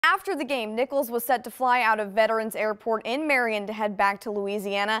After the game, Nicholls was set to fly out of Veterans Airport in Marion to head back to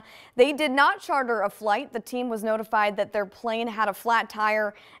Louisiana. They did not charter a flight. The team was notified that their plane had a flat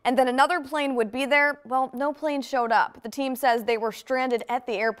tire and that another plane would be there. Well, no plane showed up. The team says they were stranded at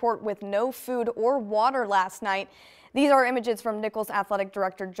the airport with no food or water last night. These are images from Nicholls Athletic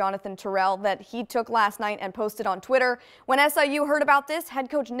Director Jonathan Terrell that he took last night and posted on Twitter. When SIU heard about this, head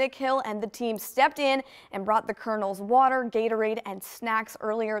coach Nick Hill and the team stepped in and brought the Colonels water, Gatorade, and snacks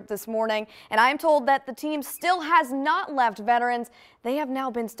earlier this morning. And I am told that the team still has not left Veterans. They have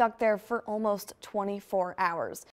now been stuck there for almost 24 hours.